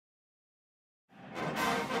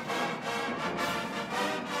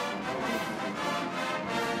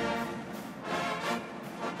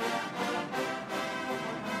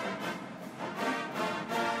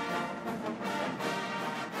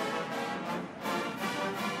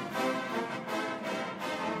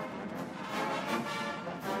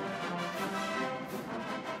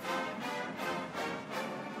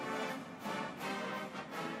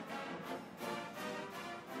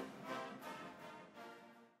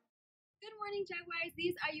morning, Jaguars.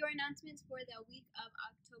 These are your announcements for the week of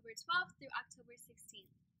October 12th through October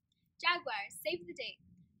 16th. Jaguars, save the date.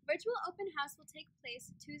 Virtual open house will take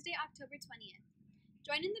place Tuesday, October 20th.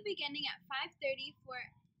 Join in the beginning at 5:30 for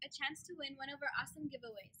a chance to win one of our awesome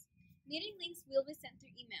giveaways. Meeting links will be sent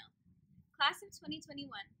through email. Class of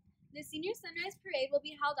 2021. The Senior Sunrise Parade will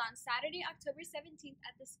be held on Saturday, October 17th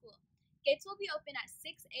at the school. Gates will be open at 6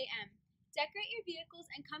 a.m. Decorate your vehicles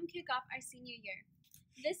and come kick off our senior year.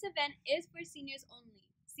 This event is for seniors only.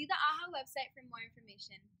 See the AHA website for more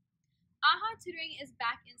information. AHA tutoring is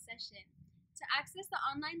back in session. To access the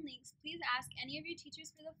online links, please ask any of your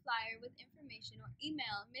teachers for the flyer with information or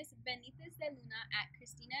email Ms. Benitez de Luna at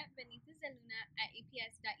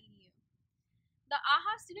cristina.benitezdeluna@aps.edu. The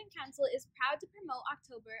AHA Student Council is proud to promote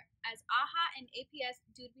October as AHA and APS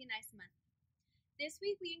Dude Be Nice Month. This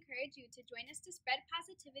week, we encourage you to join us to spread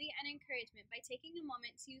positivity and encouragement by taking a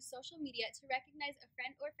moment to use social media to recognize a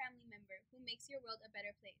friend or family member who makes your world a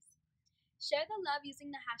better place. Share the love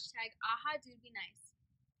using the hashtag #AhaDudeBeNice.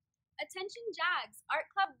 Attention Jags! Art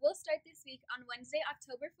Club will start this week on Wednesday,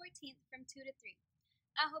 October 14th from 2 to 3.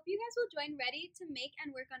 I hope you guys will join ready to make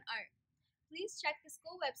and work on art. Please check the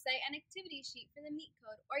school website and activity sheet for the meet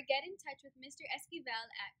code or get in touch with Mr. Esquivel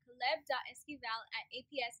at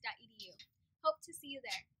caleb.esquivel@aps.edu. Hope to see you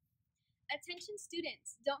there. Attention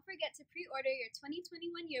students, don't forget to pre-order your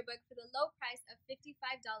 2021 yearbook for the low price of $55.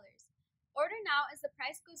 Order now as the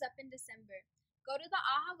price goes up in December. Go to the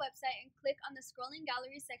AHA website and click on the scrolling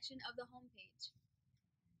gallery section of the homepage.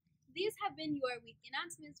 These have been your weekly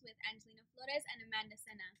announcements with Angelina Flores and Amanda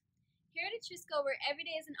Sena. Here at Atrisco, where every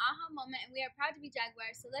day is an AHA moment and we are proud to be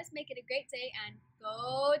Jaguars, so let's make it a great day and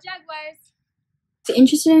go Jaguars! If you're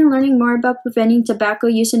interested in learning more about preventing tobacco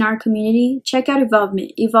use in our community, check out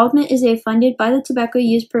Evolvement. Evolvement is funded by the Tobacco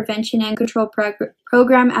Use Prevention and Control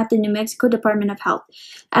Program at the New Mexico Department of Health.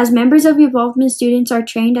 As members of Evolvement, students are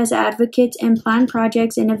trained as advocates and plan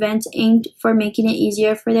projects and events aimed for making it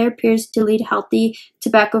easier for their peers to lead healthy,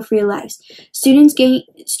 tobacco-free lives. Students gain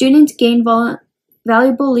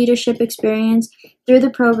valuable leadership experience through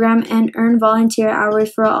the program and earn volunteer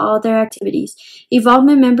hours for all their activities.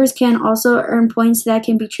 Evolvement members can also earn points that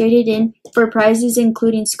can be traded in for prizes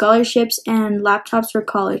including scholarships and laptops for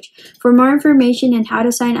college. For more information and how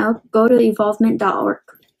to sign up, go to evolvement.org.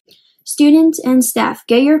 Students and staff,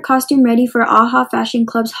 get your costume ready for AHA Fashion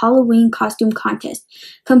Club's Halloween costume contest.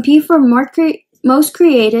 Compete for most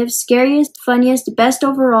creative, scariest, funniest, best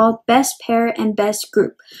overall, best pair, and best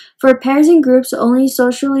group. For pairs and groups, only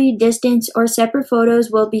socially distanced or separate photos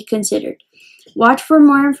will be considered. Watch for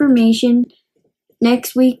more information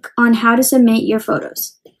next week on how to submit your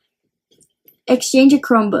photos. Exchange a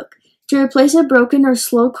Chromebook. To replace a broken or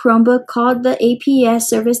slow Chromebook, call the APS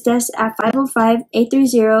service desk at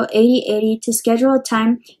 505-830-8080 to schedule a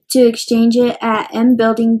time to exchange it at M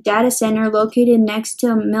Building Data Center located next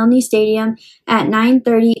to Milne Stadium at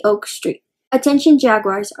 930 Oak Street. Attention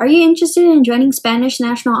Jaguars, are you interested in joining Spanish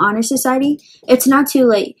National Honor Society? It's not too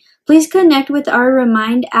late. Please connect with our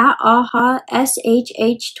Remind at AHA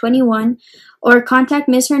SHH21 or contact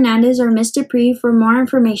Ms. Hernandez or Mr. Dupree for more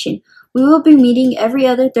information. We will be meeting every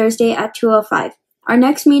other Thursday at 2:05. Our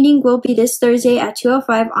next meeting will be this Thursday at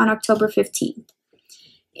 2:05 on October 15th.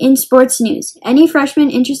 In sports news, any freshmen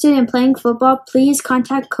interested in playing football, please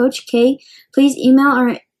contact Coach K. Please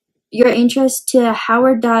email your interest to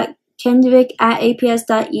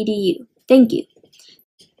howard.kendrick@aps.edu. Thank you.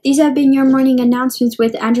 These have been your morning announcements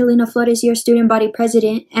with Angelina Flores, your student body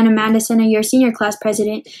president, and Amanda Sena, your senior class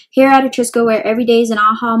president, here at Atrisco, where every day is an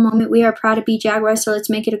AHA moment. We are proud to be Jaguars, so let's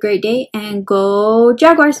make it a great day and go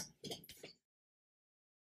Jaguars!